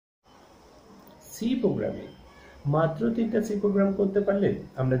C programming. মাত্র 3টা C program করতে পারলে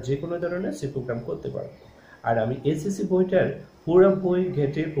আমরা যে কোনো ধরনের সি প্রোগ্রাম করতে পারবো। আর আমি এসএসসি বইটার পুরো বই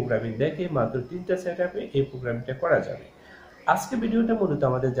ঘেটে প্রোগ্রামিং দেখে মাত্র 3টা সেটআপে এই প্রোগ্রামটা করা যাবে। আজকে ভিডিওটা মূলত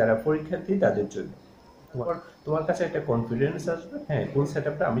আমাদের যারা পরীক্ষার্থী তাদের জন্য। তোমার কাছে একটা কনফিডেন্স আসবে, হ্যাঁ কোন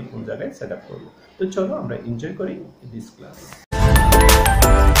সেটআপটা আমি কোন জায়গায় সেটআপ করব। তো চলো আমরা এনজয় করি দিস ক্লাস।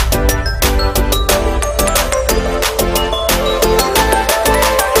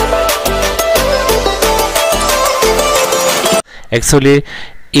 অ্যাকচুয়ালি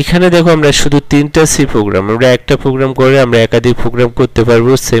এখানে দেখো আমরা শুধু 3টা সি প্রোগ্রাম, আমরা একটা প্রোগ্রাম করে আমরা একাধিক প্রোগ্রাম করতে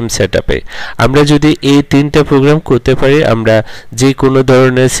পারবো সেম সেটআপে। আমরা যদি এই 3টা প্রোগ্রাম করতে পারি আমরা যে কোনো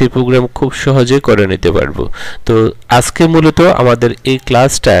ধরনের সি প্রোগ্রাম খুব সহজে করে নিতে পারবো। তো আজকে মূলত আমাদের এই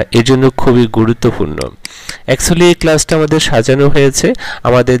ক্লাসটা এর জন্য খুবই গুরুত্বপূর্ণ। অ্যাকচুয়ালি এই ক্লাসটা আমাদের সাজানো হয়েছে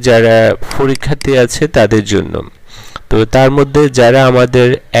আমাদের যারা পরীক্ষার্থী আছে তাদের জন্য। তো তার মধ্যে যারা আমাদের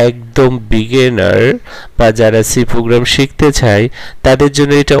একদম বিগিনার বা যারা সি প্রোগ্রাম শিখতে চায় তাদের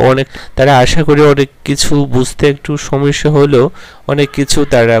জন্য এটা অনেক, তারা আশা করি অনেক কিছু বুঝতে একটু সমস্যা হলেও অনেক কিছু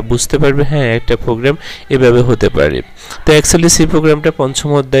তারা বুঝতে পারবে, হ্যাঁ একটা প্রোগ্রাম এভাবে হতে পারে। তো অ্যাকচুয়ালি সি প্রোগ্রামটা পঞ্চম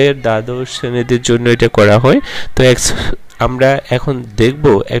অধ্যায়ের দ্বাদশ শ্রেণীদের জন্য এটা করা হয়। তো আমরা এখন দেখব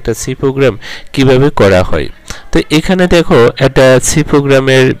একটা সি প্রোগ্রাম কিভাবে করা হয়। তো এখানে দেখো একটা সি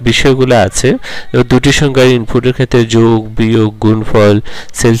প্রোগ্রামের বিষয়গুলো আছে। দুটি সংখ্যার ইনপুটের ক্ষেত্রে যোগ, বিয়োগ, গুণফল,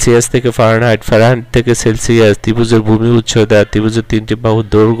 সেলসিয়াস থেকে ফারেনহাইট, ফারেনহাইট থেকে সেলসিয়াস, ত্রিভুজের ভূমি উচ্চতা, ত্রিভুজের 3টি বাহুর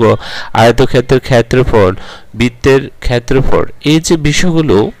দৈর্ঘ্য, আয়তক্ষেত্রের ক্ষেত্রফল, বৃত্তের ক্ষেত্রফল, এই যে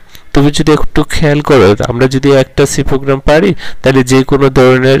বিষয়গুলো তুমি যদি একটু খেয়াল করো, আমরা যদি একটা সি প্রোগ্রাম পারি তাহলে যে কোনো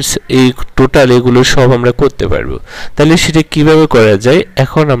ধরনের এই টোটাল এগুলো সব আমরা করতে পারবো। তাহলে সেটা কিভাবে করা যায়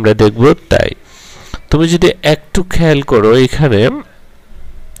এখন আমরা দেখব। তাই তুমি যদি একটু খেয়াল করো, এখানে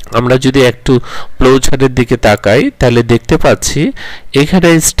আমরা যদি একটু ফ্লো চার্টের দিকে তাকাই তাহলে দেখতে পাচ্ছি এখানে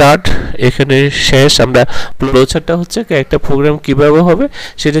স্টার্ট, এখানে শেষ। আমরা ফ্লো চার্টটা হচ্ছে একটা প্রোগ্রাম কিভাবে হবে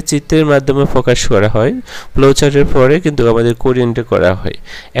সেটা চিত্রের মাধ্যমে প্রকাশ করা হয়। ফ্লো চার্টের পরে কিন্তু আমাদের কোডিংটা করা হয়।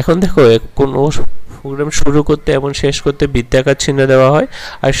 এখন দেখো কোনো প্রোগ্রাম শুরু করতে এবং শেষ করতে বৃত্তাকার চিহ্ন দেওয়া হয়,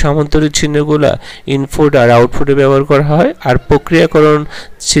 আর সমান্তরিক চিহ্নগুলো ইনপুট আর আউটপুটে ব্যবহার করা হয়, আর প্রক্রিয়াকরণ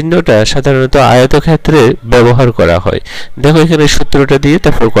চিহ্নটা সাধারণত আয়তক্ষেত্রে ব্যবহার করা হয়। দেখো এখানে সূত্রটা দিয়ে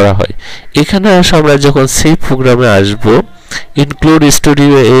তারপর করা হয়। এখানে আমরা যখন সি প্রোগ্রামে আসব, include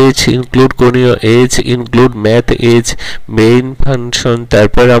studio age, include কোণীয় age, include math age, main function,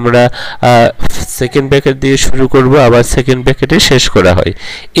 তারপর আমরা সেকেন্ড ব্র্যাকেট দিয়ে শুরু করব, আবার সেকেন্ড ব্র্যাকেটে শেষ করা হয়।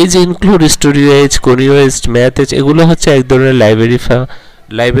 এই যে include studio age, কোণীয় age, math age, এগুলো হচ্ছে এক ধরনের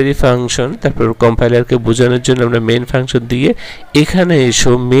লাইব্রেরি ফাংশন। তারপর কম্পাইলারকে বোঝানোর জন্য আমরা মেইন ফাংশন দিয়ে এখানে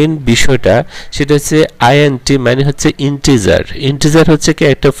এসো মেইন বিষয়টা সেটা হচ্ছে আইএনটি, মানে হচ্ছে ইন্টিজার। ইন্টিজার হচ্ছে কি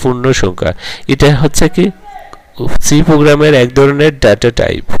একটা পূর্ণ সংখ্যা। এটা হচ্ছে কি সি প্রোগ্রামের এক ধরনের ডাটা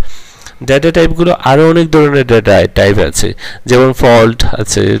টাইপ। ডাটা টাইপগুলো আরও অনেক ধরনের ডাটা টাইপ আছে, যেমন ফল্ট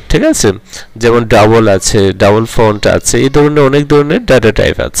আছে, ঠিক আছে, যেমন ডাবল আছে, ডাবল ফন্ট আছে, এই ধরনের অনেক ধরনের ডাটা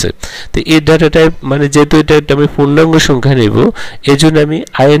টাইপ আছে। তো এই ডাটা টাইপ মানে যেহেতু এটা আমি পূর্ণাঙ্গ সংখ্যা নেব এই জন্য আমি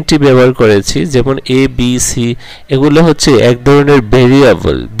আইএনটি ব্যবহার করেছি। যেমন এ বি সি এগুলো হচ্ছে এক ধরনের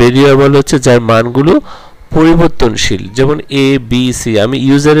ভেরিয়েবল হচ্ছে যার মানগুলো পরিবর্তনশীল। যেমন এ বি সি আমি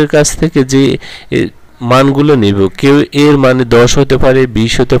ইউজারের কাছ থেকে যে মানগুলো নিব, কেউ এর মানে 10 হতে পারে,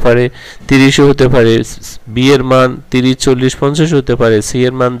 20 হতে পারে, 30 হতে পারে, বি এর মান 30, 40, 50 হতে পারে, সি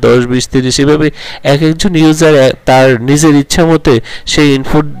এর মান 10, 20, 30, এভাবে এক একজন ইউজার তার নিজের ইচ্ছা মতে সেই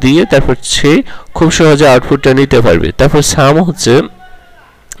ইনপুট দিয়ে তারপর সে খুব সহজে আউটপুটটা নিতে পারবে। তারপর সাম হচ্ছে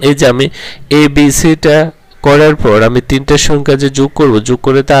এই যে আমি এ বি সিটা করার পর আমি 3টা সংখ্যা যে যোগ করব, যোগ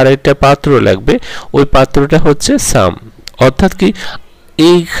করে তার একটা পাত্র লাগবে, ওই পাত্রটা হচ্ছে সাম। অর্থাৎ কি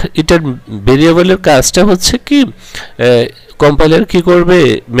এটার ভেরিয়েবলের কাজটা হচ্ছে কি কম্পাইলার কি করবে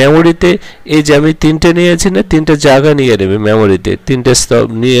মেমোরিতে, এই যে আমি 3টে নিয়েছি না, 3টে জায়গা নিয়ে নেবে মেমোরিতে, 3টে স্তর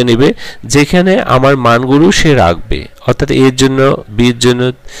নিয়ে নেবে যেখানে আমার মানগুলো সে রাখবে। অর্থাৎ এর জন্য, বির জন্য,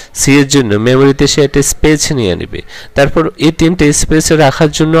 সি এর জন্য মেমোরিতে সে একটা স্পেস নিয়ে নেবে। তারপর এই 3টে স্পেসে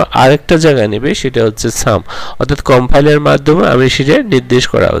রাখার জন্য আরেকটা জায়গা নেবে, সেটা হচ্ছে সাম। অর্থাৎ কম্পাইলার মাধ্যমে আমি সেটা নির্দেশ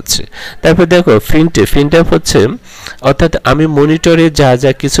করা হচ্ছে। তারপর দেখো প্রিন্টএফ হচ্ছে, অর্থাৎ আমি মনিটরে যা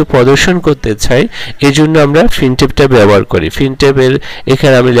যা কিছু প্রদর্শন করতে চাই এই জন্য আমরা প্রিন্টএফটা ব্যবহার করি। প্রিন্টএফের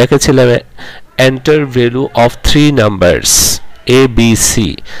এখানে আমি লিখেছিলাম enter value of 3 numbers A B C,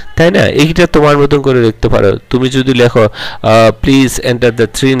 তাই না? এইটা তোমার মতন করে লিখতে পারো। তুমি যদি লেখো প্লিজ এন্টার দ্য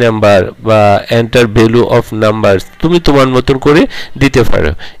 3 নাম্বার বা এন্টার ভ্যালু অফ নাম্বারস, তুমি তোমার মতন করে দিতে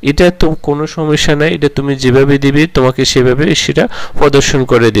পারো। এটা তো কোনো সমস্যা নাই, এটা তুমি যেভাবে দিবে তোমাকে সেভাবে সেটা প্রদর্শন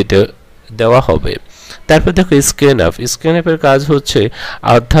করে দেওয়া হবে। তারপর দেখো স্ক্যানআপ। স্ক্যানআপের কাজ হচ্ছে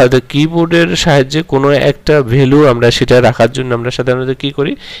অর্থাৎ কিবোর্ডের সাহায্যে কোনো একটা ভ্যালু আমরা সেটা রাখার জন্য আমরা সাধারণত কি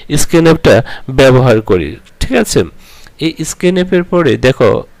করি, স্ক্যানআপটা ব্যবহার করি। ঠিক আছে, এই স্ক্যানআপের পরে দেখো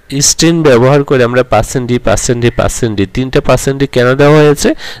স্ট্রিং ব্যবহার করে আমরা %d তিনটা %d কেন দেওয়া হয়েছে,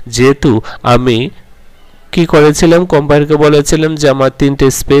 যেহেতু আমি কি করেছিলাম, কম্পাইলারকে বলেছিলাম যে আমার তিনটে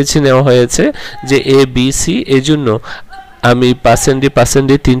স্পেস নেওয়া হয়েছে যে এ বি সি, এই জন্য আমি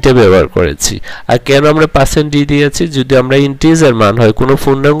 %d তিনটে ব্যবহার করেছি। আর কেন আমরা %d দিয়েছি, যদি আমরা ইন্টিজার মান হয়, কোনো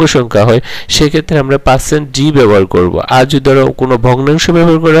পূর্ণাঙ্গ সংখ্যা হয়, সেক্ষেত্রে আমরা %d ব্যবহার করব। আর যদি ধরো কোনো ভগ্নাংশ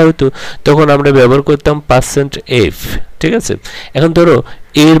ব্যবহার করা হতো তখন আমরা ব্যবহার করতাম %f। ঠিক আছে, এখন ধরো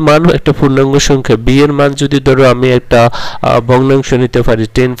এর মান একটা পূর্ণাঙ্গ সংখ্যা, বি এর মান যদি ধরো আমি একটা ভগ্নাংশ নিতে পারি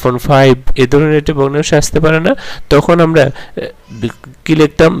 10.5, এ ধরনের একটা ভগ্নাংশ আসতে পারে না, তখন আমরা কি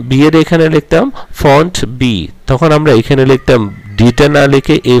লিখতাম, বি এর এখানে লিখতাম ফন্ট বি, তখন আমরা এখানে লিখতাম ডিটা না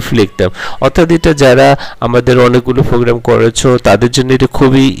লিখে এফ লিখতাম। অর্থাৎ এটা যারা আমাদের অনেকগুলো প্রোগ্রাম করেছো তাদের জন্য এটা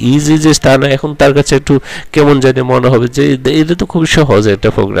খুবই ইজি, যে তা না এখন তার কাছে একটু কেমন জানি মনে হবে যে এটা তো খুব সহজ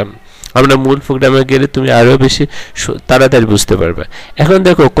একটা প্রোগ্রাম। আমরা মূল প্রোগ্রামে গেলে তুমি আরো বেশি তাড়াতাড়ি বুঝতে পারবে। এখন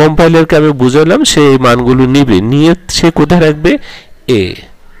দেখো কম্পাইলারকে আমি বুঝালাম, সে এই মানগুলো নিবে, নিয়ে সে কোথায় রাখবে, এ।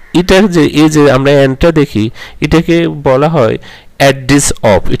 এটা যে এই যে আমরা এনটা দেখি, এটাকে বলা হয় অ্যাড্রেস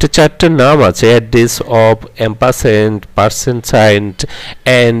অফ। এটা চারটা নাম আছে, address of, ampersand, percent sign,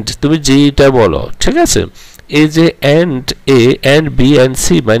 and, তুমি যেটা বলো। ঠিক আছে, এই যে and A and B and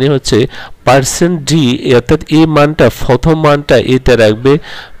see মানে হচ্ছে %d, অর্থাৎ এই মানটা প্রথম মানটা এতে রাখবে,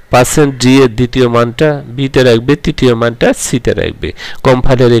 %d এর দ্বিতীয় মানটা বিতে রাখবে, তৃতীয় মানটা সিতে রাখবে।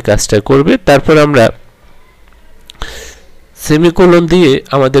 কম্পাইলার এই কাজটা করবে। তারপর আমরা সেমিকোলন দিয়ে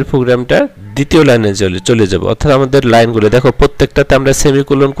আমাদের প্রোগ্রামটা দ্বিতীয় লাইনে চলে যাব। অর্থাৎ আমাদের লাইনগুলো দেখো প্রত্যেকটাতে আমরা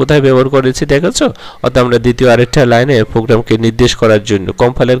সেমিকোলন কোথায় ব্যবহার করেছি দেখেছো, অর্থাৎ আমরা দ্বিতীয় আরেকটা লাইনে প্রোগ্রামকে নির্দেশ করার জন্য।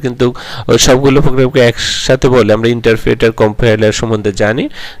 কম্পাইলার কিন্তু সবগুলো প্রোগ্রামকে একসাথে বলে, আমরা ইন্টারপ্রেটার কম্পাইলার সম্বন্ধে জানি,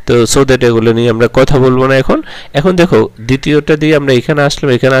 তো সো দ্যাট এগুলো নিয়ে আমরা কথা বলবো না এখন। এখন দেখো দ্বিতীয়টা দিয়ে আমরা এখানে আসলাম,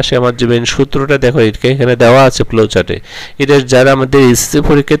 এখানে আসে আমার যে মেইন সূত্রটা দেখো এখানে দেওয়া আছে ফ্লো চার্টে। এটা যারা আমাদের এসএসসি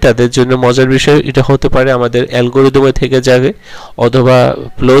পরীক্ষায় তাদের জন্য মজার বিষয়, এটা হতে পারে আমাদের অ্যালগরিদমে থেকে যাবে, অথবা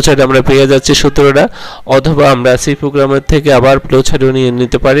ফ্লো চার্টে আমরা পেয়ে যাচ্ছি সূত্রটা, অথবা আমরা সি প্রোগ্রামের থেকে আবার ফ্লো চার্টে নিয়ে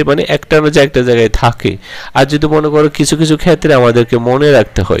নিতে পারি, মানে একটা না একটা জায়গায় থাকে। আর যদি মনে করো কিছু কিছু ক্ষেত্রে আমাদেরকে মনে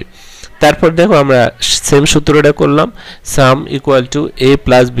রাখতে হয়। তারপর দেখো আমরা সেম সূত্রটা করলাম, সাম equal to a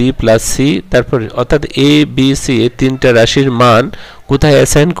plus B plus C, তারপর অর্থাৎ এ বি সি এই তিনটা রাশির মান কোথায়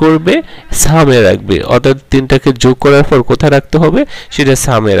অ্যাসাইন করবে, সামে রাখবে, অর্থাৎ তিনটাকে যোগ করার পর কোথায় রাখতে হবে সেটা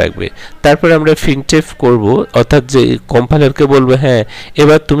সামে রাখবে। তারপর আমরা প্রিন্টএফ করব, অর্থাৎ যে কম্পাইলারকে বলবো হ্যাঁ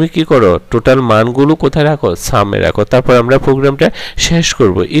এবার তুমি কি করো, টোটাল মানগুলো কোথায় রাখো, সামে রাখো। তারপর আমরা প্রোগ্রামটা শেষ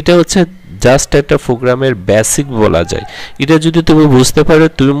করব। এটা হচ্ছে জাস্ট একটা প্রোগ্রামের বেসিক বলা যায়। এটা যদি তুমি বুঝতে পারো,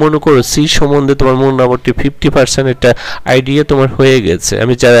 তুমি মনে করো সি সম্বন্ধে তোমার মোটামুটি 50% একটা আইডিয়া তোমার হয়ে গেছে।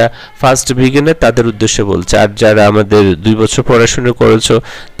 আমি যারা ফার্স্ট বিগিনার তাদের উদ্দেশ্যে বলছি, আর যারা আমাদের 2 বছর পড়াশোনা করেছো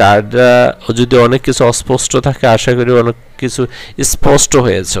তারা যদি অনেক কিছু অস্পষ্ট থাকে, আশা করি অনেক কিছু স্পষ্ট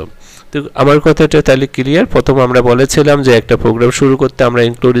হয়েছে। তো আমার কথাটা তাহলে ক্লিয়ার। প্রথম আমরা বলেছিলাম যে একটা প্রোগ্রাম শুরু করতে আমরা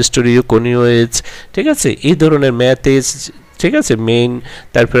ইনক্লুড স্টোরিও, কনিও এজ, ঠিক আছে, এই ধরনের ম্যাথ এজ, ঠিক আছে, মেইন,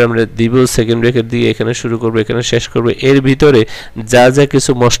 তারপরে আমরা দিব সেকেন্ড ব্রেকেট দিয়ে এখানে শুরু করব, এখানে শেষ করব। এর ভিতরে যা যা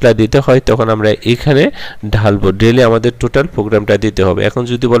কিছু মশলা দিতে হয় তখন আমরা এখানে ঢালবো, ঢেলে আমাদের টোটাল প্রোগ্রামটা দিতে হবে। এখন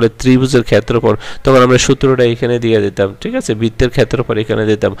যদি বলে ত্রিভুজের ক্ষেত্রফল, তখন আমরা সূত্রটা এখানে দিয়ে দিতাম, ঠিক আছে, বৃত্তের ক্ষেত্রফল এখানে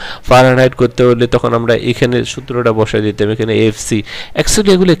দিতাম। ফারেনহাইট করতে হলে তখন আমরা এখানে সূত্রটা বসাই দিতাম, এখানে এফসি। অ্যাকচুয়ালি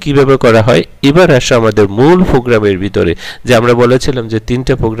এগুলো কীভাবে করা হয়, এবার আসে আমাদের মূল প্রোগ্রামের ভিতরে, যে আমরা বলেছিলাম যে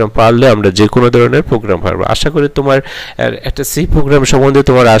 3টা প্রোগ্রাম পারলে আমরা যে কোনো ধরনের প্রোগ্রাম পারবো। আশা করি তোমার একটা সি প্রোগ্রাম সম্বন্ধে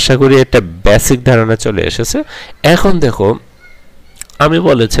তোমার আশা করি একটা বেসিক ধারণা চলে এসেছে। এখন দেখো আমি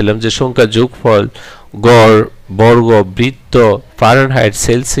বলেছিলাম যে সংখ্যা, যোগফল, গড়, বর্গ, বৃত্ত, ফারেনহাইট,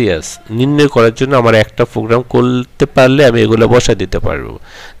 সেলসিয়াস নির্ণয় করার জন্য আমার একটা প্রোগ্রাম করতে পারলে আমি এগুলো বসা দিতে পারবো,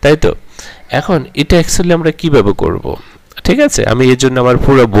 তাই তো। এখন এটা অ্যাকচুয়ালি আমরা কিভাবে করব, ঠিক আছে, আমি এর জন্য আমার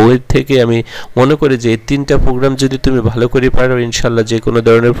পুরো বইয়ের থেকে আমি মনে করি যে এই 3টা প্রোগ্রাম যদি তুমি ভালো করে পারো, ইনশাল্লাহ যে কোনো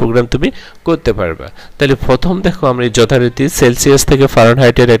ধরনের প্রোগ্রাম তুমি করতে পারবা। তাহলে প্রথম দেখো আমরা যথারীতি সেলসিয়াস থেকে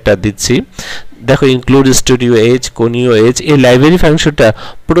ফারেনহাইটের একটা দিচ্ছি। দেখো include studio age, conio age, এই লাইব্রেরি ফাংশনটা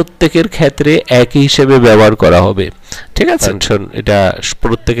প্রত্যেকের ক্ষেত্রে একই হিসেবে ব্যবহার করা হবে, ঠিক আছে, এটা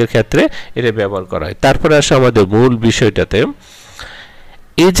প্রত্যেকের ক্ষেত্রে এটা ব্যবহার করা হয়। তারপরে আসে আমাদের মূল বিষয়টাতে,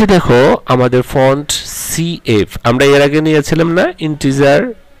 এই যে দেখো আমাদের ফন্ট সিএফ, আমরা এর আগে নিয়েছিলাম না ইন্টিজার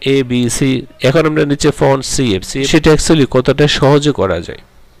এ বি সি, এখন আমরা নিচে ফন্ট সিএফ। সেটা অ্যাকচুয়ালি কতটা সহজে করা যায়,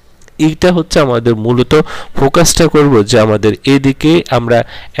 এইটা হচ্ছে আমাদের মূলত ফোকাসটা করব, যে আমাদের এদিকে আমরা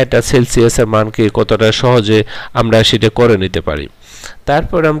একটা সেলসিয়াসের মানকে কতটা সহজে আমরা সেটা করে নিতে পারি।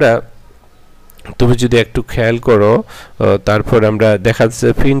 তারপর আমরা তুমি যদি একটু খেয়াল করো, তারপর আমরা দেখা যাচ্ছে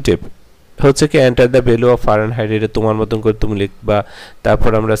প্রিন্টএফ হচ্ছে কি enter the value of Fahrenheit, এটা তোমার মতন করে তুমি লিখবা।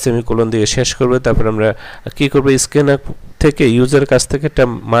 তারপর আমরা সেমিকোলন দিয়ে শেষ করব। তারপর আমরা কি করব, স্ক্যানার থেকে ইউজার কাছ থেকে একটা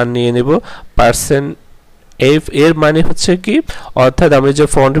মান নিয়ে নেব পার্সেন্ট এফ, এর মানে হচ্ছে কি, অর্থাৎ আমি যে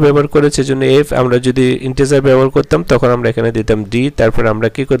ফন্ট ব্যবহার করেছি জন্য এফ, আমরা যদি ইন্টিজার ব্যবহার করতাম তখন আমরা এখানে দিতাম ডি। তারপর আমরা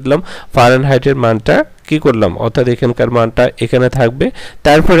কি করলাম, ফারেনহাইটের মানটা কি করলাম, অর্থাৎ এখানকার মানটা এখানে থাকবে।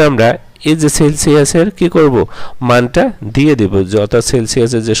 তারপর আমরা এই যে সেলসিয়াসের কি করব, মানটা দিয়ে দেব, যে অর্থাৎ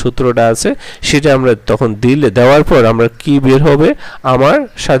সেলসিয়াসের যে সূত্রটা আছে সেটা আমরা তখন দেওয়ার পর আমরা কি বের হবে, আমার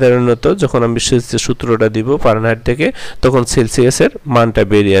সাধারণত যখন আমি সূত্রটা দিব ফারেনহাইট থেকে তখন সেলসিয়াসের মানটা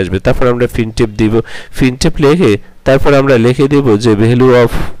বেরিয়ে আসবে। তারপর আমরা প্রিন্টএফ দিব, প্রিন্টএফ লিখে তারপর আমরা লিখে দেব যে ভ্যালু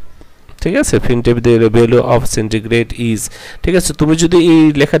অফ, ঠিক আছে, প্রিন্টএফ দিয়ে ভ্যালু অফ সেন্টিগ্রেড ইজ, ঠিক আছে। তুমি যদি এই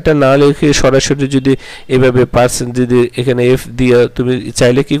লেখাটা না লিখে সরাসরি যদি এভাবে পার্সেন্ট যদি এখানে এফ দিয়ে তুমি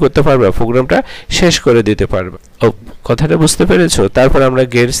চাইলে কি করতে পারবে, প্রোগ্রামটা শেষ করে দিতে পারবে। ও কথাটা বুঝতে পেরেছো? তারপর আমরা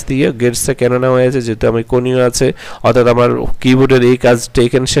গেটস দিয়ে, গেটসটা কেন নেওয়া হয়েছে, যেহেতু আমি কোণীয় আছে অর্থাৎ আমার কিবোর্ডের এই কাজটা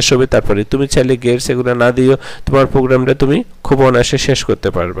এখানে শেষ হবে। তারপরে তুমি চাইলে গেটস এগুলো না দিও, তোমার প্রোগ্রামটা তুমি খুব অনায়াসে শেষ করতে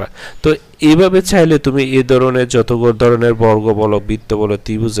পারবা। তো এইভাবে চাইলে তুমি এই ধরনের যত ধরনের বর্গ বলো, বৃত্ত বলো,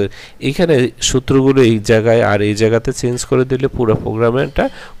 ত্রিভুজের এখানে সূত্রগুলো এই জায়গায় আর এই জায়গাতে চেঞ্জ করে দিলে পুরো প্রোগ্রামটা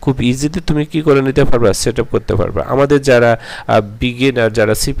খুব ইজিতে তুমি কি করে নিতে পারবা, সেট আপ করতে পারবা। আমাদের যারা বিগিনার,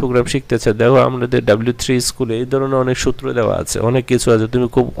 যারা সি প্রোগ্রাম শিখতেছে, দেখো আমাদের W3 স্কুলে এই ধরনের অনেক সূত্র দেওয়া আছে, অনেক কিছু আছে, তুমি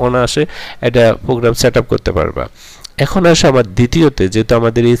খুব অনায়াসে এটা প্রোগ্রাম সেট আপ করতে পারবা। এখন আসে আমার দ্বিতীয়তে, যেহেতু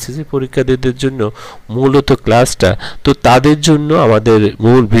আমাদের এসএসসি পরীক্ষার্থীদের জন্য মূলত ক্লাসটা, তো তাদের জন্য আমাদের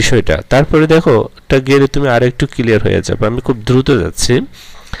মূল বিষয়টা। তারপরে দেখো এটা গেলে তুমি আরেকটু ক্লিয়ার হয়ে যাবে, আমি খুব দ্রুত যাচ্ছি।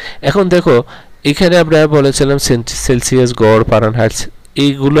 এখন দেখো এখানে আমরা বলেছিলাম সেলসিয়াস, গড়, ফারেনহাইট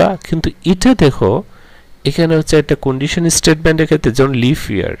এইগুলা, কিন্তু এটা দেখো এখানে হচ্ছে একটা কন্ডিশন স্টেটমেন্টের ক্ষেত্রে, যেমন লিপ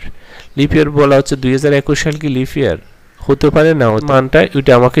ইয়ার বলা হচ্ছে 2021 সাল কি লিপ ইয়ার হতে পারে না, মানটা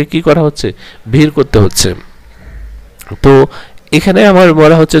এটা আমাকে কি করা হচ্ছে, বের করতে হচ্ছে। তো এখানে আমার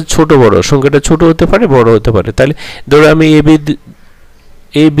বলা হচ্ছে ছোট বড়, সংখ্যাটা ছোট হতে পারে বড় হতে পারে। তাহলে ধরো আমি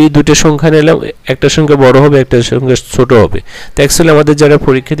এ বি দুটো সংখ্যা নিলাম, একটা সংখ্যা বড় হবে, একটা সংখ্যা ছোট হবে। তো অ্যাকচুয়ালি আমাদের যারা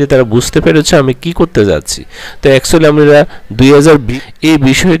পরীক্ষা দিয়ে তারা বুঝতে পেরেছে আমি কি করতে যাচ্ছি। তো অ্যাকচুয়ালি আমরা 2020 এই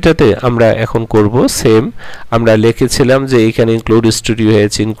বিষয়টাতে আমরা এখন করব সেম। আমরা লিখেছিলাম যে এখানে ইনক্লুড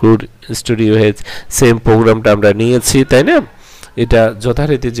স্টুডিও হেজ সেম প্রোগ্রামটা আমরা নিয়েছি, তাই না? এটা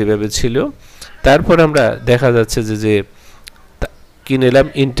যথারীতি যেভাবে ছিল। তারপর আমরা দেখা যাচ্ছে যে কি নিলাম,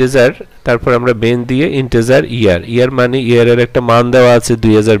 ইন্টিজার, তারপর আমরা মেন দিয়ে ইন্টিজার ইয়ার মানে ইয়ারের একটা মান দেওয়া আছে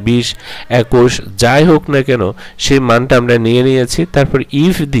 2020, 21 যাই হোক না কেন সেই মানটা আমরা নিয়েছি। তারপর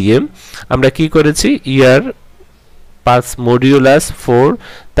ইফ দিয়ে আমরা কি করেছি, ইয়ার 5 মডিউলাস 4,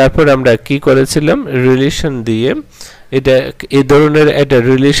 তারপর আমরা কি করেছিলাম, রিলেশন দিয়ে, এটা এই ধরনের একটা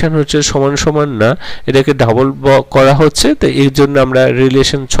রিলেশন হচ্ছে সমান সমান না, এটাকে ডাবল করা হচ্ছে। তো এই জন্য আমরা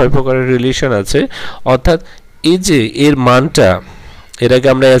রিলেশন 6 প্রকারের রিলেশন আছে, অর্থাৎ এই যে এর মানটা, এর আগে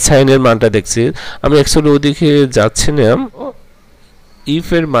আমরা অ্যাসাইনের মানটা দেখছি, আমি অ্যাকচুয়ালি ওদিকে যাচ্ছি না। ইফ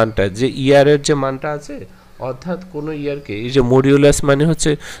এর মানটা, যে ইয়ারের যে মানটা আছে, অর্থাৎ কোনো ইয়ারকে, এই যে মডিউলাস মানে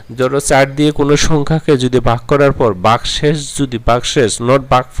হচ্ছে ধরো 4 দিয়ে কোনো সংখ্যাকে যদি ভাগ করার পর বাকশেষ নট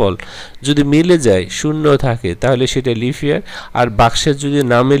ভাগফল যদি মিলে যায়, শূন্য থাকে, তাহলে সেটা লিপ ইয়ার। আর বাকশেষ যদি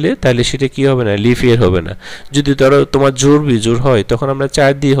না মিলে তাহলে সেটা কি হবে না, লিপ ইয়ার হবে না। যদি ধরো তোমার জোড় হয় তখন আমরা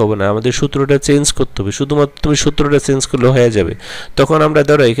 4 দিয়ে হবে না, আমাদের সূত্রটা চেঞ্জ করতে হবে, শুধুমাত্র তুমি সূত্রটা চেঞ্জ করলে হয়ে যাবে। তখন আমরা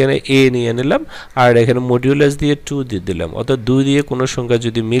ধরো এখানে এ নিয়ে নিলাম আর এখানে মডিউলাস দিয়ে 2 দিয়ে দিলাম, অর্থাৎ 2 দিয়ে কোনো সংখ্যা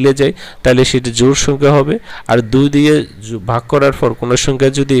যদি মিলে যায় তাহলে সেটা জোড় সংখ্যা হবে। আর 2 দিয়ে ভাগ করার পর কোনো সংখ্যা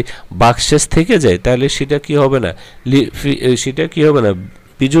যদি বাকশেষ থেকে যায় তাহলে সেটা কি হবে না,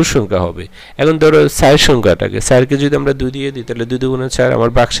 বিজোড় সংখ্যা হবে। এখন ধরো 4 সংখ্যাটাকে, 4কে যদি আমরা 2 দিয়ে দিই তাহলে 2 দুগুণে 4, আমার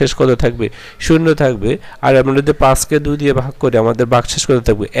বাকশেষ কত থাকবে, 0 থাকবে। আর আমরা যদি 5কে 2 দিয়ে ভাগ করি আমাদের বাকশেষ কত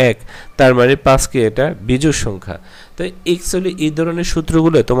থাকবে, 1, তার মানে 5কে এটা বিজোড় সংখ্যা। তো অ্যাকচুয়ালি এই ধরনের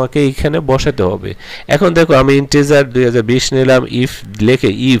সূত্রগুলো তোমাকে এইখানে বসাতে হবে। এখন দেখো আমি ইন্টিজার 2020 নিলাম,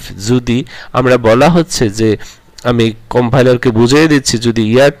 ইফ যদি আমরা বলা হচ্ছে যে আমি কম্পাইলারকে বুঝিয়ে দিচ্ছি, যদি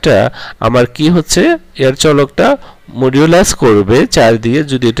ইয়ারটা আমার কি হচ্ছে, ইয়ার চলকটা মডিউলাস করবে 4 দিয়ে,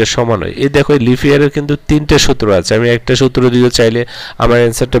 যদি এটা সমান হয়। এই দেখো লিপ ইয়ারের কিন্তু 3টে সূত্র আছে, আমি একটা সূত্র দিয়ে চাইলে আমার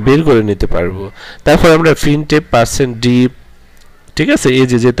অ্যান্সারটা বের করে নিতে পারবো। তারপর আমরা প্রিন্টএফ %d, ঠিক আছে, এই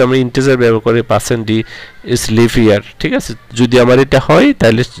যে যেহেতু আমরা ইন্টিজার ব্যবহার করি %d ইজ লিপ ইয়ার, ঠিক আছে। যদি আমার এটা হয়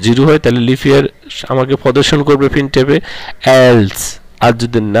তাহলে 0 হয়, তাহলে লিপ ইয়ার আমাকে প্রদর্শন করবে প্রিন্টএফে, এলস আর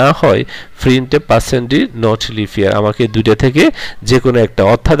যদি না হয় প্রিন্টএফ %d নট লিপ ইয়ার, আমাকে দুইটা থেকে যে কোনো একটা,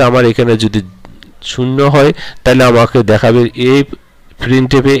 অর্থাৎ আমার এখানে যদি 0 হয় তাহলে আমাকে দেখাবে এই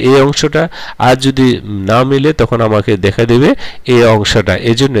প্রিন্টএফে এই অংশটা, আর যদি না মিলে তখন আমাকে দেখা দেবে এই অংশটা।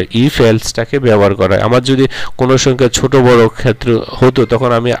 এজন্য ইফ এলসটাকে ব্যবহার করা হয়। আমার যদি কোনো সংখ্যা ছোট বড় ক্ষেত্র হতো তখন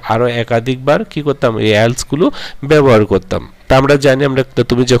আমি আরো একাধিকবার কি করতাম, এই এলসগুলো ব্যবহার করতাম। তা আমরা জানি,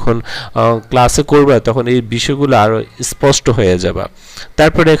 তুমি যখন ক্লাসে করবে তখন এই বিষয়গুলো আরো স্পষ্ট হয়ে যাবে।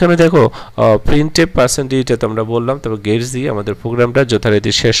 তারপরে এখানে দেখো প্রিন্টএফ পার্সেন্টেজটা তো আমরা বললাম, তবে গেটস দিয়ে আমাদের প্রোগ্রামটা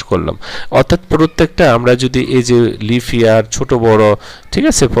যথারীতি শেষ করলাম। অর্থাৎ প্রত্যেকটা আমরা যদি এই যে লিফ ইয়ার, ছোট বড়, ঠিক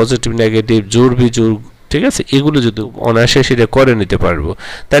আছে, পজিটিভ নেগেটিভ, জোড় বিজোড়, ঠিক আছে, এগুলো যদি অনায়াসে সেটা করে নিতে পারবো,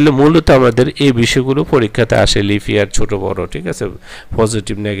 তাহলে মূলত আমাদের এই বিষয়গুলো পরীক্ষাতে আসে, লিফ ইয়ার, ছোট বড়, ঠিক আছে,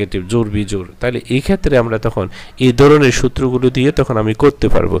 পজিটিভ নেগেটিভ, জোড় বিজোড়। তাহলে এই ক্ষেত্রে আমরা তখন এই ধরনের সূত্রগুলো দিয়ে তখন আমি করতে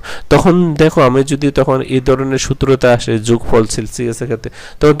পারবো। তখন দেখো আমি যদি তখন এই ধরনের সূত্রটা আসে যোগফল সিএস এর ক্ষেত্রে,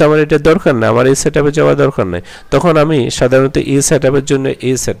 তখন তো আমার এটা দরকার না, আমার এই সেটআপে যাওয়া দরকার নাই। তখন আমি সাধারণত এই সেটআপের জন্য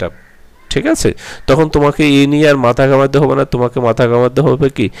এই সেটআপ, ঠিক আছে, তখন তোমাকে এই নিয়ে আর মাথা ঘামাতে হবে না, তোমাকে মাথা ঘামাতে হবে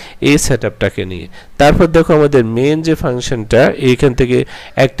কি এই সেটআপটাকে নিয়ে। তারপর দেখো আমাদের মেন যে ফাংশনটা, এইখান থেকে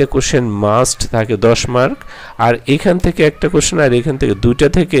একটা কোশ্চেন মাস্ট থাকে 10 মার্ক, আর এখান থেকে একটা কোশ্চেন, আর এখান থেকে দুইটা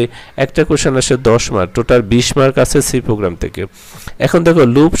থেকে একটা কোশ্চেন আসে 10 মার্ক, টোটাল 20 মার্ক আছে সি প্রোগ্রাম থেকে। এখন দেখো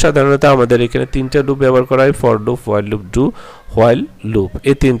লুপ, সাধারণত আমাদের এখানে 3টা লুপ ব্যবহার করা হয়, for loop, while loop, do while loop,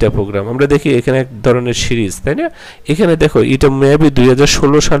 এই 3টা প্রোগ্রাম। আমরা দেখি এখানে এক ধরনের সিরিজ, তাই না? এখানে দেখো এটা মেবি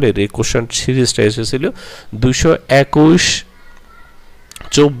 2016 সালের এই কোশ্চেন সিরিজটা এসেছিল, 221,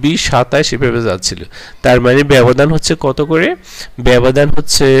 24, 27 এভাবে যাচ্ছিল। তার মানে ব্যবধান হচ্ছে কত করে? ব্যবধান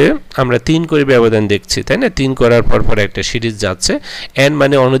হচ্ছে আমরা 3 করে ব্যবধান দেখছি, তাই না? 3 করার পর পর একটা সিরিজ যাচ্ছে, n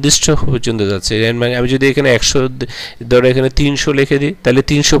মানে অনির্দিষ্ট পর্যন্ত যাচ্ছে। n মানে আমি যদি এখানে 100 ধরো এখানে 300 লিখে দিই, তাহলে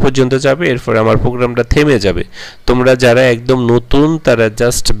 300 পর্যন্ত যাবে, এরপর আমার প্রোগ্রামটা থেমে যাবে। তোমরা যারা একদম নতুন তারা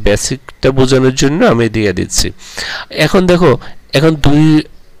জাস্ট বেসিকটা বোঝানোর জন্য আমি দিয়ে দিচ্ছি। এখন দেখো, এখন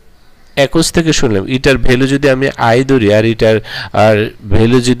 221 থেকে শুনলাম, এটার ভ্যালু যদি আমি আই ধরি আর এটার আর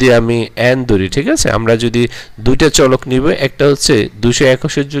ভ্যালু যদি আমি n ধরি, ঠিক আছে, আমরা যদি দুইটা চলক নিব, একটা হচ্ছে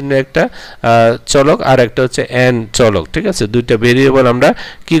 221 এর জন্য একটা চলক, আর একটা হচ্ছে n চলক, ঠিক আছে, দুইটা ভেরিয়েবল আমরা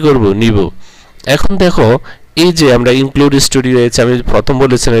কি করব, নিব। এখন দেখো এই যে আমরা ইনক্লুড স্টুডিও আছে, আমি প্রথম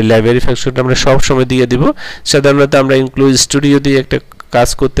বলেছিলাম এই লাইব্রেরি ফাংশনটা আমরা সব সময় দিয়ে দিব। সাধারণত আমরা ইনক্লুড স্টুডিও দিয়ে একটা কাজ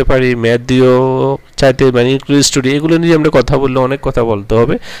করতে পারি, ম্যাথ দিয়েও চাইতে, মানে ইনক্লুড স্টুডিও, এগুলো নিয়ে আমরা কথা বললে অনেক কথা বলতে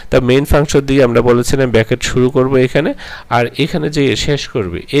হবে। তা মেইন ফাংশন দিয়ে আমরা বলেছিলাম ব্র্যাকেট শুরু করব এখানে, আর এখানে যে শেষ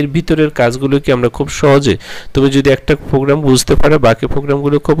করবে। এর ভিতরের কাজগুলো কি আমরা খুব সহজে, তুমি যদি একটা প্রোগ্রাম বুঝতে পারো বাকি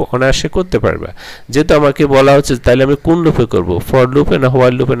প্রোগ্রামগুলো খুব অনায়াসে করতে পারবে। যেহেতু আমাকে বলা হচ্ছে তাহলে আমি কোন লুপে করব, ফর লুপে না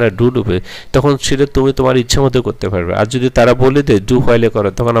হোয়াইল লুপে না ডু লুপে, তখন সেটা তুমি তোমার ইচ্ছা মতো করতে পারবে। আর যদি তারা বলে দেয় ডু হোয়াইলে করো,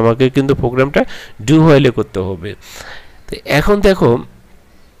 তখন আমাকে কিন্তু প্রোগ্রামটা ডু হোয়াইলে করতে হবে। এখন দেখো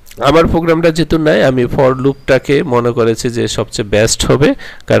আমার প্রোগ্রামটা যেহেতু নাই, আমি ফর লুপটাকে মনে করেছি যে সবচেয়ে বেস্ট হবে,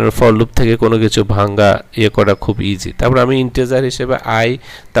 কারণ ফর লুপ থেকে কোনো কিছু ভাঙা করা খুব ইজি। তারপর আমি ইন্টিজার হিসেবে আই,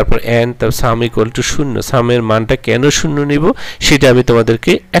 তারপর n, তারপর সাম ইকুয়াল টু 0। সামের মানটা কেন 0 নিব সেটা আমি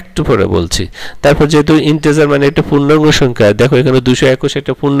তোমাদেরকে একটু পরে বলছি। তারপর যেহেতু ইন্টিজার মানে একটা পূর্ণাঙ্গ সংখ্যা, দেখো এখানে 221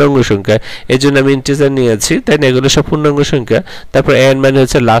 একটা পূর্ণাঙ্গ সংখ্যা, এই জন্য আমি ইন্টিজার নিয়েছি, তাই না, এগুলো সব পূর্ণাঙ্গ সংখ্যা। তারপর n মানে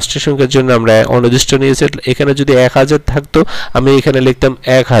হচ্ছে লাস্টের সংখ্যার জন্য আমরা অনির্দিষ্ট নিয়েছি। এখানে যদি 1000 থাকতো আমি এখানে লিখতাম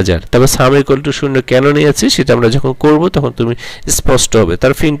 1000। তবে সাম ইকুয়াল টু 0 কেন নিয়েছি সেটা আমরা যখন করব তখন তুমি স্পষ্ট হবে।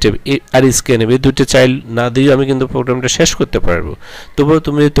 তার প্রিন্টএফ আর স্ক্যানএফ এই দুটো চাইল্ড না দিয়ে আমি কিন্তু প্রোগ্রামটা শেষ করতে পারবো। তবুও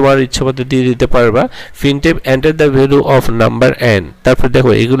তুমি তোমার ইচ্ছামতো দিয়ে দিতে পারবা। Printf enter the value of number n। তারপর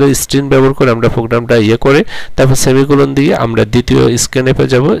দেখো এগুলো স্ট্রিং ব্যবহার করে আমরা প্রোগ্রামটা করে, তারপর সেমিকোলন দিয়ে আমরা দ্বিতীয় স্ক্যানএফে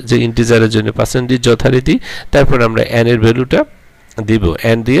যাব, যে ইন্টিজারের জন্য পার্সেন্টেজ যথারীতি। তারপর আমরা n এর ভ্যালুটা দিব,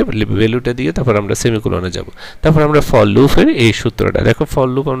 n দিয়ে ভ্যালুটা দিয়ে তারপর আমরা সেমিকোলনে যাব। তারপর আমরা ফর লুপের এই সূত্রটা দেখো, ফর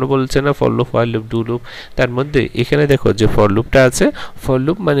লুপ আমরা বলছি না, for loop, while loop, do loop, তার মধ্যে এখানে দেখো যে ফর লুপটা আছে। ফর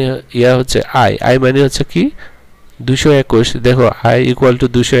লুপ মানে হচ্ছে আই মানে হচ্ছে কি 221। দেখো আই ইকুয়াল টু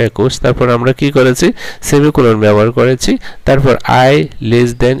 221। তারপর আমরা কি করেছি, সেমিকোলন ব্যবহার করেছি। তারপর I less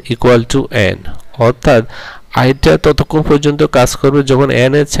than equal to n, অর্থাৎ আইটা ততক্ষণ পর্যন্ত কাজ করবে যখন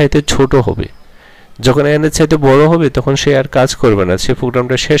n এর চাইতে ছোট হবে। যখন n এর চাইতে বড় হবে তখন সে আর কাজ করবে না, সে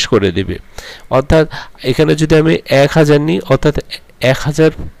প্রোগ্রামটা শেষ করে দিবে। অর্থাৎ এখানে যদি আমি 1000 নিই, অর্থাৎ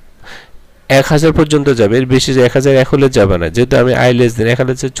 1000 পর্যন্ত যাবে, এর বেশি 1001 হলে যাবে না, যেহেতু আমি আই লেস দেন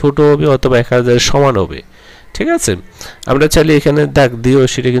 1000 চেয়ে ছোট হবে অথবা 1000 সমান হবে। ঠিক আছে, আমরা চাইলে এখানে দাগ দিয়েও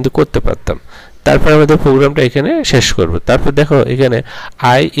সেটা কিন্তু করতে পারতাম। তারপর আমাদের প্রোগ্রামটা এখানে শেষ করব। তারপর দেখো এখানে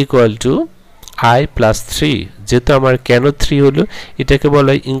I equal to i plus 3, যেহেতু আমার কেন 3 হলো, এটাকে বলা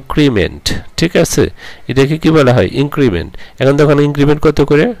হয় ইনক্রিমেন্ট। ঠিক আছে, এটাকে কি বলা হয়, ইনক্রিমেন্ট। এখন দেখুন ইনক্রিমেন্ট কত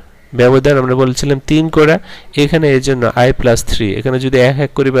করে, ব্যবধান আমরা বলেছিলাম 3 করা, এখানে এর জন্য i প্লাস 3। এখানে যদি 1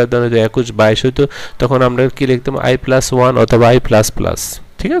 করে ব্যবধান হতো 21, 22 হতো, তখন আমরা কি লিখতাম i প্লাস 1 অথবা i প্লাস প্লাস।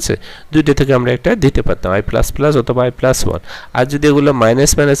 ঠিক আছে, দুইটা থেকে আমরা একটা দিতে পারতাম i++ অথবা i+1। আর যদি এগুলো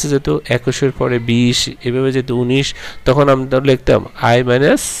মাইনাস মাইনাসে যেত 21 পরে 20 এভাবে যেত 19, তখন আমরা লিখতাম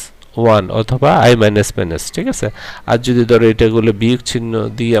i-1 অথবা i-, ঠিক আছে। আর যদি ধরো এটাগুলো বিয়োগ চিহ্ন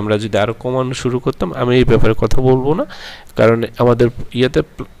দিয়ে আমরা যদি আরো কমানো শুরু করতাম, আমি এই ব্যাপারে কথা বলবো না, কারণ আমাদের ইয়েতে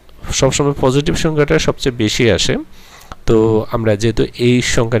সবসময় পজিটিভ সংখ্যাটা সবচেয়ে বেশি আসে। তো আমরা যেহেতু এই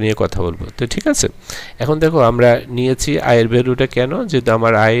সংখ্যা নিয়ে কথা বলবো, তো ঠিক আছে। এখন দেখো আমরা নিয়েছি আয়ের ভ্যালুটা কেন, যেহেতু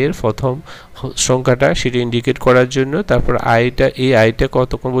আমার আয়ের প্রথম সংখ্যাটা সেটা ইন্ডিকেট করার জন্য। তারপর এই আইটা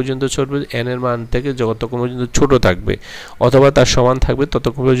কতক্ষণ পর্যন্ত চলবে, n এর মান থেকে যতক্ষণ পর্যন্ত ছোট থাকবে অথবা তার সমান থাকবে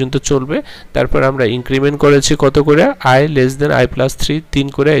ততক্ষণ পর্যন্ত চলবে। তারপর আমরা ইনক্রিমেন্ট করেছি কত করে, i লেস দেন i+3 3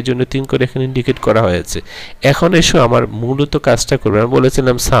 করে, এই জন্য 3 করে এখানে ইন্ডিকেট করা হয়েছে। এখন এসো আমার মূলত কাজটা করবে। আমি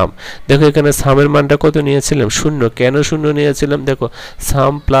বলেছিলাম সাম, দেখো এখানে সামের মানটা কত নিয়েছিলাম, 0। কেন 0 নিয়েছিলাম, দেখো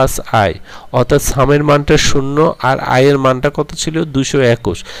সাম প্লাস i, অর্থাৎ সামের মানটা 0 আর i এর মানটা কত ছিল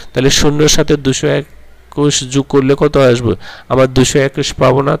 221। তাহলে 0 সাথে 221 যোগ করলে কত আসবে, আমার 221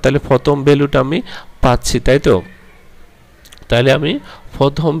 পাবো না, তাহলে প্রথম ভ্যালুটা আমি পাচ্ছি, তাই তো। তাহলে আমি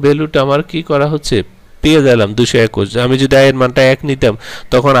প্রথম ভ্যালুটা আমার কি করা হচ্ছে, পেয়ে গেলাম 221। আমি যদি i এর মানটা 1 নিতাম,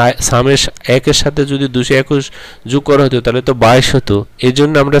 তখন সামের 1 এর সাথে যদি 221 যোগ করা হতো তাহলে তো 22 হতো। এই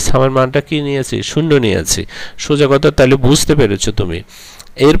জন্য আমরা সামের মানটা কি নিয়েছি, 0 নিয়েছি। সোজা কথা, তাহলে বুঝতে পেরেছো তুমি।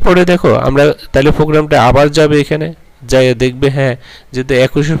 এরপরে দেখো আমরা তাহলে প্রোগ্রামটা আবার যাবে, এখানে যাই দেখবে হ্যাঁ যেহেতু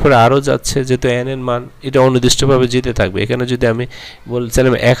 21 পরে আরও যাচ্ছে, যেহেতু n এর মান এটা অনির্দিষ্টভাবে যেতে থাকবে। এখানে যদি আমি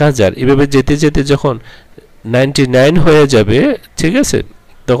বলছিলাম 1000, এভাবে যেতে যেতে যখন 99 হয়ে যাবে, ঠিক আছে,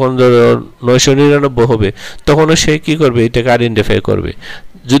 তখন ধরো 999 হবে, তখনও সে কি করবে, এটাকে আইডেন্টিফাই করবে।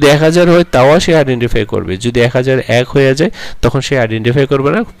 যদি 1000 হয় তাও সে আইডেন্টিফাই করবে। যদি 1001 হয়ে যায় তখন সে আইডেন্টিফাই করবে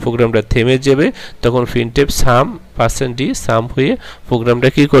না, প্রোগ্রামটা থেমে যাবে। তখন প্রিন্টএফ সাম %d সাম হয়ে প্রোগ্রামটা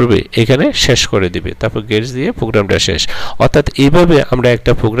কি করবে, এখানে শেষ করে দিবে, তারপর গেটস দিয়ে প্রোগ্রামটা শেষ। অর্থাৎ এইভাবে আমরা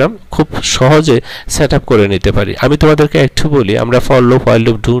একটা প্রোগ্রাম খুব সহজে সেট আপ করে নিতে পারি। আমি তোমাদেরকে একটু বলি, আমরা for loop, while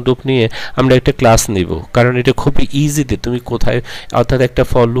loop, do loop নিয়ে আমরা একটা ক্লাস নিব, কারণ এটা খুবই ইজিতে তুমি কোথায়, অর্থাৎ একটা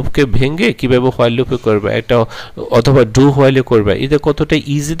ফর লুপকে ভেঙে কীভাবে হোয়াইল লুপে করবে, একটা অথবা ডু হোয়াইলে করবে, এটা কতটা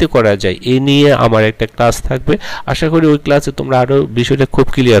ইজিতে করা যায় এ নিয়ে আমার একটা ক্লাস থাকবে। আশা করি ওই ক্লাসে তোমরা আরও বিষয়টা খুব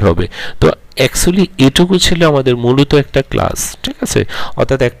ক্লিয়ার হবে। তো অ্যাকচুয়ালি এটুকু ছিল আমাদের মূলত একটা ক্লাস, ঠিক আছে।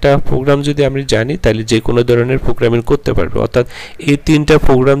 অর্থাৎ একটা প্রোগ্রাম যদি আমি জানি তাহলে যে কোনো ধরনের প্রোগ্রামিং করতে পারবে। অর্থাৎ এই 3টা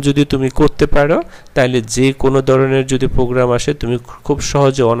প্রোগ্রাম যদি তুমি করতে পারো তাহলে যে কোনো ধরনের যদি প্রোগ্রাম আসে তুমি খুব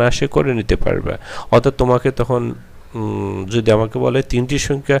সহজে অনায়াসে করে নিতে পারবে। অর্থাৎ তোমাকে তখন যদি আমাকে বলে 3টি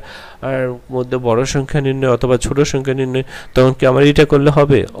সংখ্যার মধ্যে বড় সংখ্যা নির্ণয় অথবা ছোট সংখ্যা নির্ণয়, তখন কি আমার এটা করলে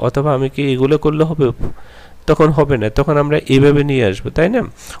হবে অথবা আমি কি এগুলো করলে হবে, তখন হবে না। তখন আমরা এইভাবে নিয়ে আসবো, তাই না।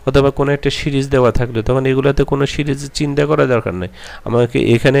 অথবা কোনো একটা সিরিজ দেওয়া থাকলে তখন এগুলোতে কোনো সিরিজের চিন্তা করা দরকার নেই, আমাকে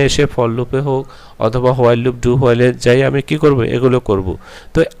এখানে এসে ফর লুপে হোক অথবা হোয়াইল লুপ, ডু হোয়াইলে যাই আমি কি করব, এগুলো করব।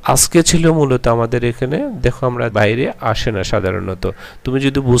 তো আজকে ছিল মূলত আমাদের এখানে, দেখো আমরা বাইরে আসে না সাধারণত। তুমি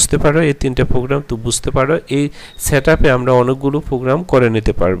যদি বুঝতে পারো এই 3টা প্রোগ্রাম, তো বুঝতে পারো এই সেট আপে আমরা অনেকগুলো প্রোগ্রাম করে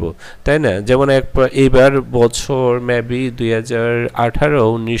নিতে পারবো, তাই না। যেমন এইবার বছর মেবি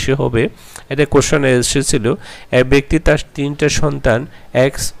 2018-19 হবে, এটা কোশ্চেন এসেছিল, এক ব্যক্তি তার 3টা সন্তান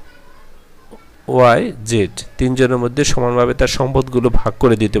এক্স ওয়াই জেড 3 জনের মধ্যে সমানভাবে তার সম্পদগুলো ভাগ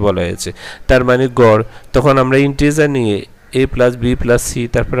করে দিতে বলা হয়েছে, তার মানে গড়। তখন আমরা ইন্টিজার নিয়ে a + b + c,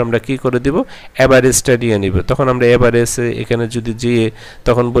 তারপর আমরা কি করে দেব, এভারেজটা নিয়ে নিব। তখন আমরা এভারেজ এখানে যদি যেয়ে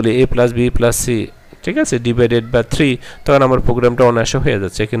তখন বলি a + b + c, ঠিক আছে, ডিভাইডেড বাই 3, তখন আমার প্রোগ্রামটা অনায়াসে হয়ে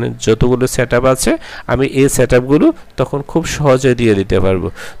যাচ্ছে। এখানে যতগুলো সেট আপ আছে আমি এই সেট আপগুলো তখন খুব সহজে দিয়ে দিতে পারবো।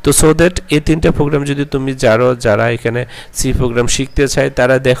 তো সো দ্যাট এই 3টা প্রোগ্রাম যদি তুমি যারা এখানে সি প্রোগ্রাম শিখতে চায়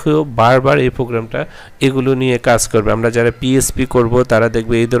তারা দেখো বারবার এই প্রোগ্রামটা এগুলো নিয়ে কাজ করবে। আমরা যারা পিএসপি করব তারা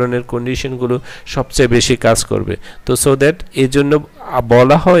দেখবে এই ধরনের কন্ডিশনগুলো সবচেয়ে বেশি কাজ করবে। তো সো দ্যাট এই জন্য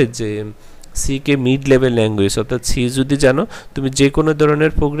বলা হয় যে C K mid level language, অর্থাৎ সি যদি জানো তুমি যে কোনো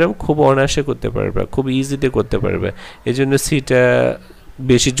ধরনের প্রোগ্রাম খুব অনায়াসে করতে পারবে, খুব ইজিতে করতে পারবে। এই জন্য সিটা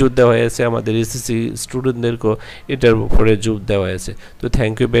বেশি জোর দেওয়া হয়েছে, আমাদের এসএসসি স্টুডেন্টদেরকেও এটার উপরে জোর দেওয়া হয়েছে। তো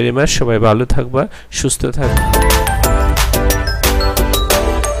থ্যাংক ইউ ভেরি মাচ, সবাই ভালো থাকবা, সুস্থ থাকবা।